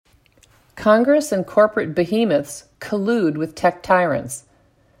Congress and corporate behemoths collude with tech tyrants.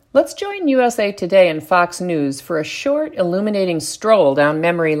 Let's join USA Today and Fox News for a short, illuminating stroll down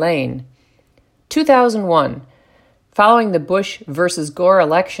memory lane. 2001. Following the Bush versus Gore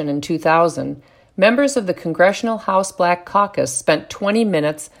election in 2000, members of the Congressional House Black Caucus spent 20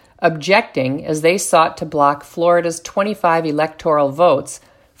 minutes objecting as they sought to block Florida's 25 electoral votes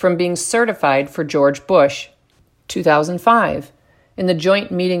from being certified for George Bush. 2005. In the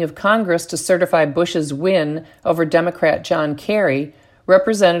joint meeting of Congress to certify Bush's win over Democrat John Kerry,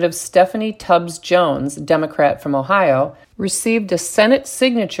 Representative Stephanie Tubbs Jones, Democrat from Ohio, received a Senate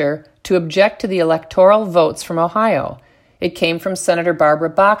signature to object to the electoral votes from Ohio. It came from Senator Barbara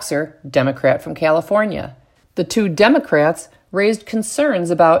Boxer, Democrat from California. The two Democrats raised concerns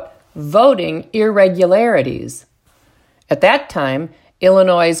about voting irregularities. At that time,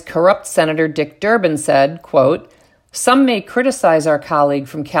 Illinois' corrupt Senator Dick Durbin said, quote, "Some may criticize our colleague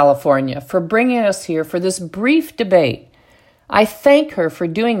from California for bringing us here for this brief debate. I thank her for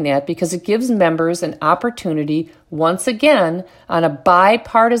doing that because it gives members an opportunity once again on a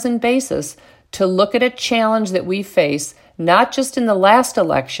bipartisan basis to look at a challenge that we face not just in the last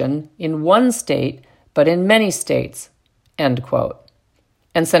election in one state, but in many states." End quote.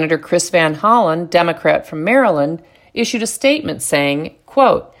 And Senator Chris Van Hollen, Democrat from Maryland, issued a statement saying,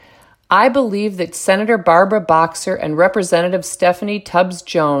 quote, "I believe that Senator Barbara Boxer and Representative Stephanie Tubbs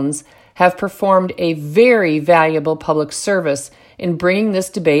Jones have performed a very valuable public service in bringing this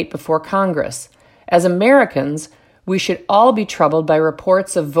debate before Congress. As Americans, we should all be troubled by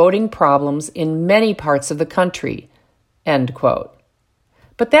reports of voting problems in many parts of the country." End quote.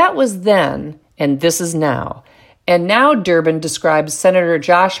 But that was then, and this is now. And now Durbin describes Senator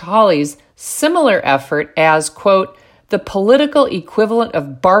Josh Hawley's similar effort as, quote, "the political equivalent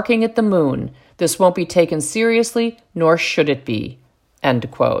of barking at the moon. This won't be taken seriously, nor should it be." End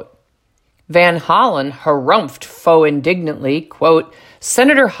quote. Van Hollen harumphed faux indignantly, quote,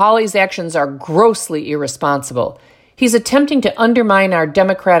 "Senator Hawley's actions are grossly irresponsible. He's attempting to undermine our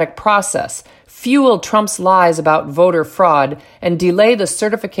democratic process, fuel Trump's lies about voter fraud, and delay the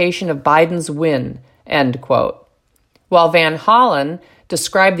certification of Biden's win." End quote. While Van Hollen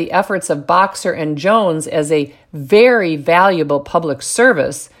described the efforts of Boxer and Jones as a very valuable public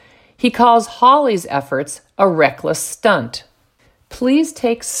service, he calls Hawley's efforts a reckless stunt. Please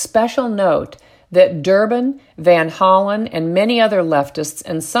take special note that Durbin, Van Hollen, and many other leftists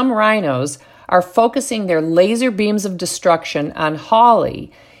and some rhinos are focusing their laser beams of destruction on Hawley,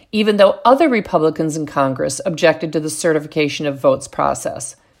 even though other Republicans in Congress objected to the certification of votes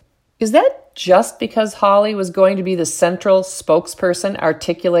process. Is that just because Hawley was going to be the central spokesperson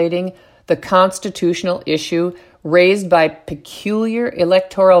articulating the constitutional issue raised by peculiar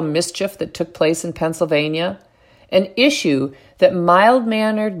electoral mischief that took place in Pennsylvania? An issue that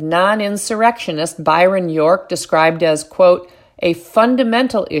mild-mannered non-insurrectionist Byron York described as, quote, "a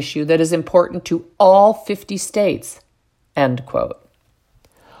fundamental issue that is important to all 50 states." End quote.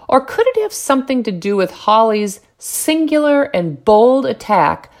 Or could it have something to do with Hawley's singular and bold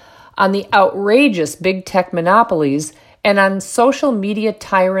attack on the outrageous big tech monopolies and on social media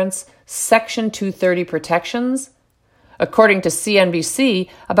tyrants' Section 230 protections? According to CNBC,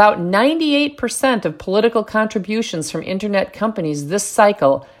 about 98% of political contributions from internet companies this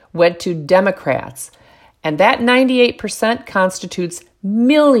cycle went to Democrats, and that 98% constitutes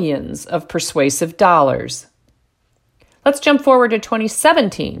millions of persuasive dollars. Let's jump forward to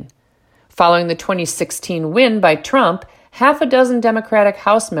 2017. Following the 2016 win by Trump, half a dozen Democratic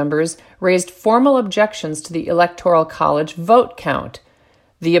House members raised formal objections to the Electoral College vote count.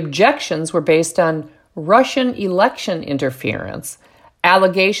 The objections were based on Russian election interference,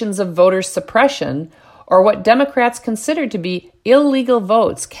 allegations of voter suppression, or what Democrats considered to be illegal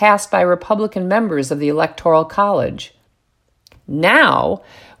votes cast by Republican members of the Electoral College. Now,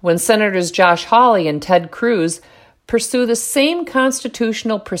 when Senators Josh Hawley and Ted Cruz pursue the same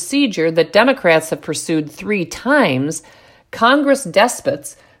constitutional procedure that Democrats have pursued 3 times, Congress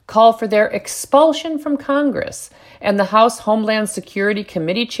despots call for their expulsion from Congress, and the House Homeland Security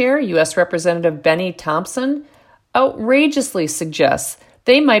Committee Chair, U.S. Representative Benny Thompson, outrageously suggests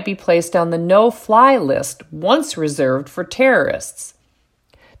they might be placed on the no-fly list once reserved for terrorists.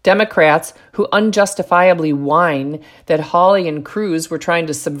 Democrats, who unjustifiably whine that Hawley and Cruz were trying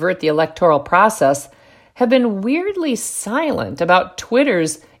to subvert the electoral process, have been weirdly silent about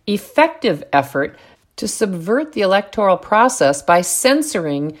Twitter's effective effort to subvert the electoral process by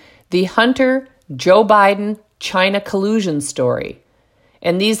censoring the Hunter, Joe Biden, China collusion story.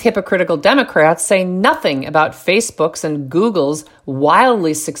 And these hypocritical Democrats say nothing about Facebook's and Google's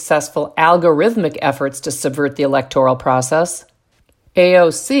wildly successful algorithmic efforts to subvert the electoral process.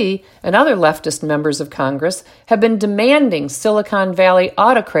 AOC and other leftist members of Congress have been demanding Silicon Valley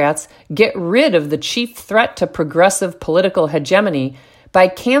autocrats get rid of the chief threat to progressive political hegemony by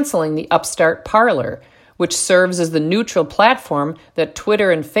canceling the upstart Parler, which serves as the neutral platform that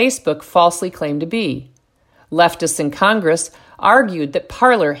Twitter and Facebook falsely claim to be. Leftists in Congress argued that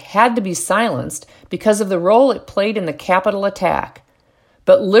Parler had to be silenced because of the role it played in the Capitol attack.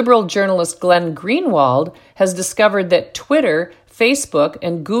 But liberal journalist Glenn Greenwald has discovered that Twitter, Facebook,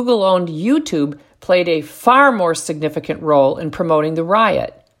 and Google-owned YouTube played a far more significant role in promoting the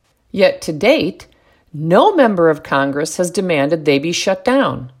riot. Yet to date, no member of Congress has demanded they be shut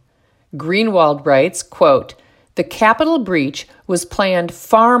down. Greenwald writes, quote, "The Capitol breach was planned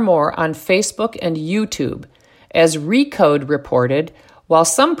far more on Facebook and YouTube. As Recode reported, while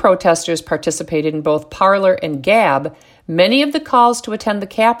some protesters participated in both Parler and Gab, many of the calls to attend the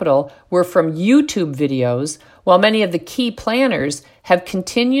Capitol were from YouTube videos, while many of the key planners have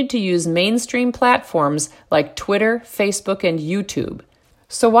continued to use mainstream platforms like Twitter, Facebook, and YouTube."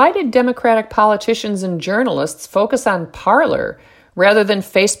 So why did Democratic politicians and journalists focus on Parler rather than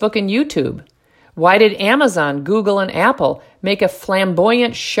Facebook and YouTube? Why did Amazon, Google, and Apple make a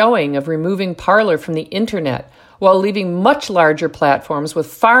flamboyant showing of removing Parler from the internet while leaving much larger platforms with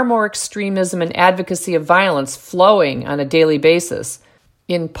far more extremism and advocacy of violence flowing on a daily basis?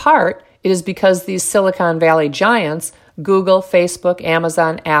 In part, it is because these Silicon Valley giants, Google, Facebook,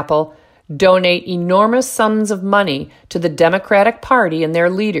 Amazon, Apple, donate enormous sums of money to the Democratic Party and their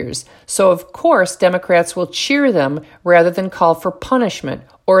leaders, so of course Democrats will cheer them rather than call for punishment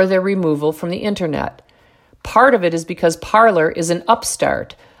or their removal from the internet. Part of it is because Parler is an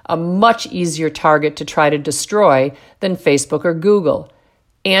upstart, a much easier target to try to destroy than Facebook or Google.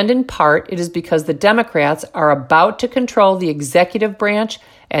 And in part, it is because the Democrats are about to control the executive branch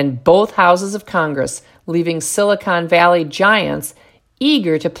and both houses of Congress, leaving Silicon Valley giants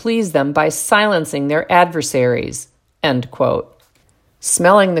eager to please them by silencing their adversaries. End quote.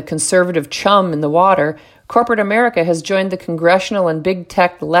 Smelling the conservative chum in the water, corporate America has joined the congressional and big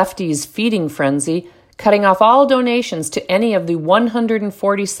tech lefties' feeding frenzy, cutting off all donations to any of the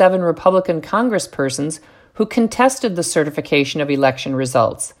 147 Republican congresspersons who contested the certification of election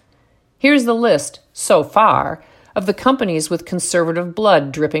results. Here's the list, so far, of the companies with conservative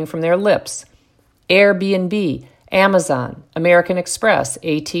blood dripping from their lips: Airbnb, Amazon, American Express,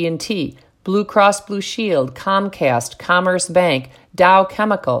 AT&T, Blue Cross Blue Shield, Comcast, Commerce Bank, Dow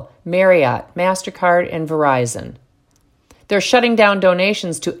Chemical, Marriott, MasterCard, and Verizon. They're shutting down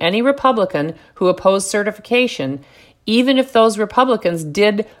donations to any Republican who opposed certification, even if those Republicans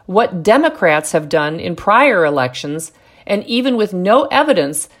did what Democrats have done in prior elections, and even with no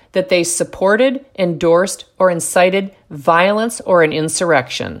evidence that they supported, endorsed, or incited violence or an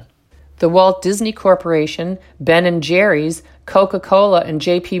insurrection. The Walt Disney Corporation, Ben & Jerry's, Coca-Cola, and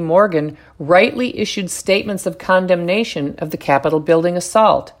J.P. Morgan rightly issued statements of condemnation of the Capitol building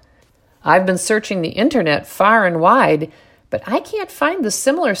assault. I've been searching the internet far and wide, but I can't find the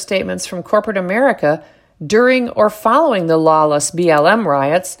similar statements from corporate America during or following the lawless BLM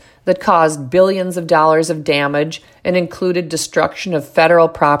riots that caused billions of dollars of damage and included destruction of federal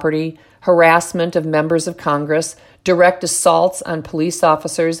property, harassment of members of Congress, direct assaults on police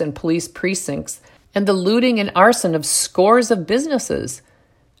officers and police precincts, and the looting and arson of scores of businesses.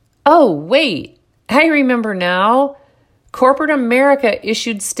 Oh, wait, I remember now. Corporate America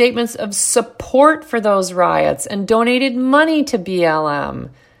issued statements of support for those riots and donated money to BLM.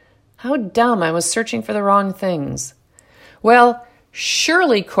 How dumb, I was searching for the wrong things. Well,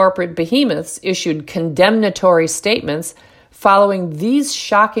 surely corporate behemoths issued condemnatory statements following these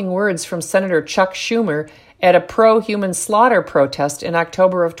shocking words from Senator Chuck Schumer at a pro-human slaughter protest in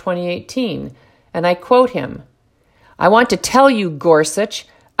October of 2018, and I quote him, "I want to tell you, Gorsuch,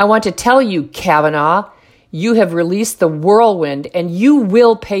 I want to tell you, Kavanaugh, you have released the whirlwind and you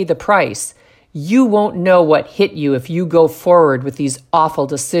will pay the price. You won't know what hit you if you go forward with these awful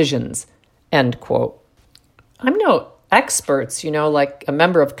decisions." End quote. I'm no expert, like a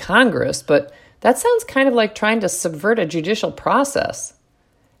member of Congress, but that sounds kind of like trying to subvert a judicial process.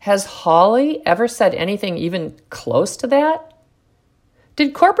 Has Hawley ever said anything even close to that?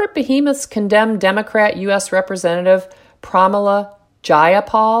 Did corporate behemoths condemn Democrat U.S. Representative Pramila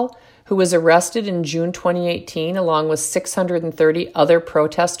Jayapal, who was arrested in June 2018 along with 630 other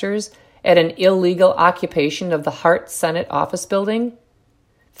protesters at an illegal occupation of the Hart Senate office building?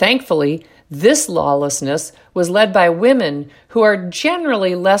 Thankfully, this lawlessness was led by women who are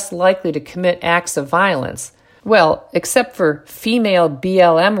generally less likely to commit acts of violence. Well, except for female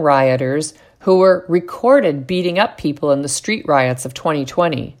BLM rioters who were recorded beating up people in the street riots of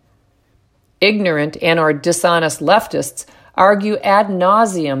 2020. Ignorant and or dishonest leftists argue ad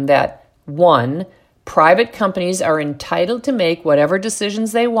nauseum that 1. Private companies are entitled to make whatever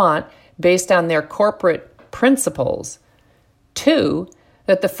decisions they want based on their corporate principles. 2.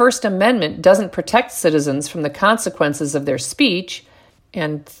 That the First Amendment doesn't protect citizens from the consequences of their speech.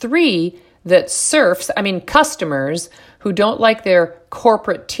 And 3. That customers who don't like their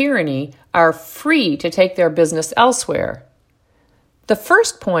corporate tyranny are free to take their business elsewhere. The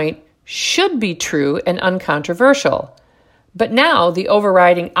first point should be true and uncontroversial. But now the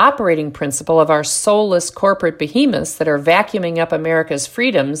overriding operating principle of our soulless corporate behemoths that are vacuuming up America's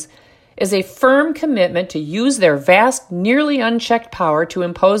freedoms is a firm commitment to use their vast, nearly unchecked power to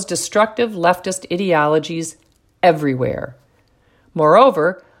impose destructive leftist ideologies everywhere.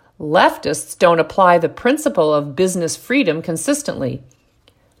 Moreover, leftists don't apply the principle of business freedom consistently.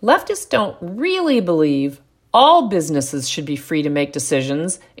 Leftists don't really believe all businesses should be free to make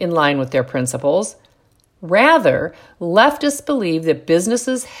decisions in line with their principles. Rather, leftists believe that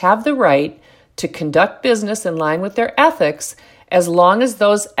businesses have the right to conduct business in line with their ethics as long as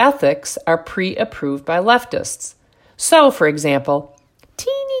those ethics are pre-approved by leftists. So, for example,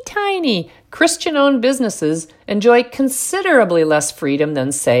 teeny tiny Christian-owned businesses enjoy considerably less freedom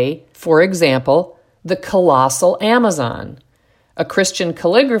than, say, for example, the colossal Amazon. A Christian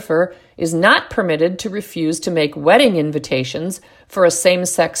calligrapher is not permitted to refuse to make wedding invitations for a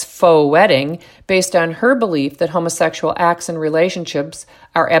same-sex faux wedding based on her belief that homosexual acts and relationships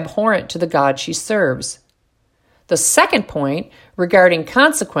are abhorrent to the God she serves. The second point, regarding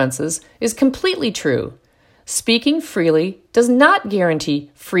consequences, is completely true. Speaking freely does not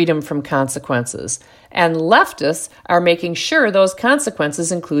guarantee freedom from consequences, and leftists are making sure those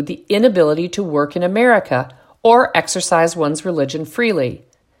consequences include the inability to work in America or exercise one's religion freely.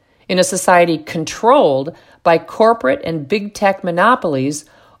 In a society controlled by corporate and big tech monopolies,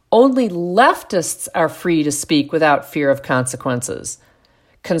 only leftists are free to speak without fear of consequences.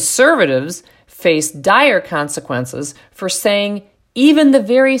 Conservatives face dire consequences for saying even the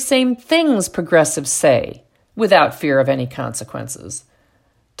very same things progressives say, without fear of any consequences.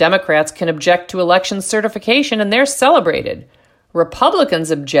 Democrats can object to election certification and they're celebrated.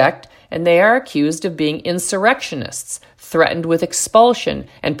 Republicans object and they are accused of being insurrectionists, threatened with expulsion,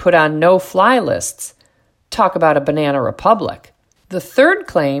 and put on no-fly lists. Talk about a banana republic. The third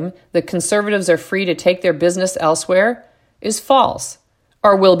claim that conservatives are free to take their business elsewhere is false,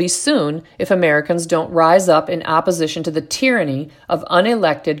 or will be soon if Americans don't rise up in opposition to the tyranny of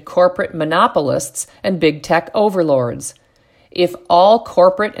unelected corporate monopolists and big tech overlords. If all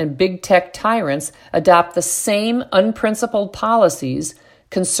corporate and big tech tyrants adopt the same unprincipled policies,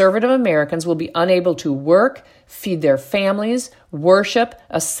 conservative Americans will be unable to work, feed their families, worship,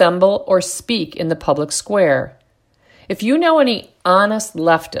 assemble, or speak in the public square. If you know any honest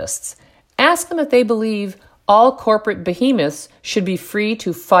leftists, ask them if they believe all corporate behemoths should be free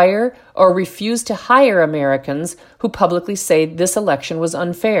to fire or refuse to hire Americans who publicly say this election was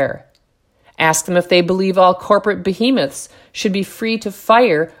unfair. Ask them if they believe all corporate behemoths should be free to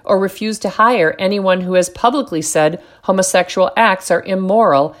fire or refuse to hire anyone who has publicly said homosexual acts are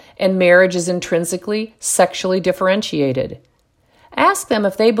immoral and marriage is intrinsically sexually differentiated. Ask them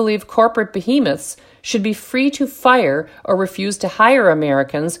if they believe corporate behemoths should be free to fire or refuse to hire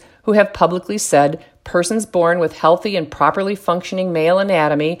Americans who have publicly said persons born with healthy and properly functioning male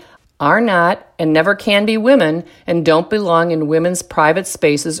anatomy are not and never can be women and don't belong in women's private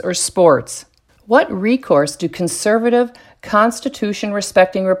spaces or sports. What recourse do conservative,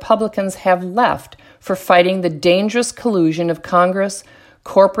 Constitution-respecting Republicans have left for fighting the dangerous collusion of Congress,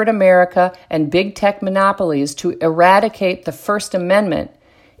 corporate America, and big tech monopolies to eradicate the First Amendment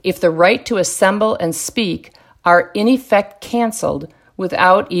if the right to assemble and speak are in effect canceled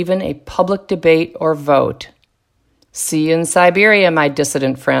without even a public debate or vote? See you in Siberia, my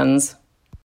dissident friends.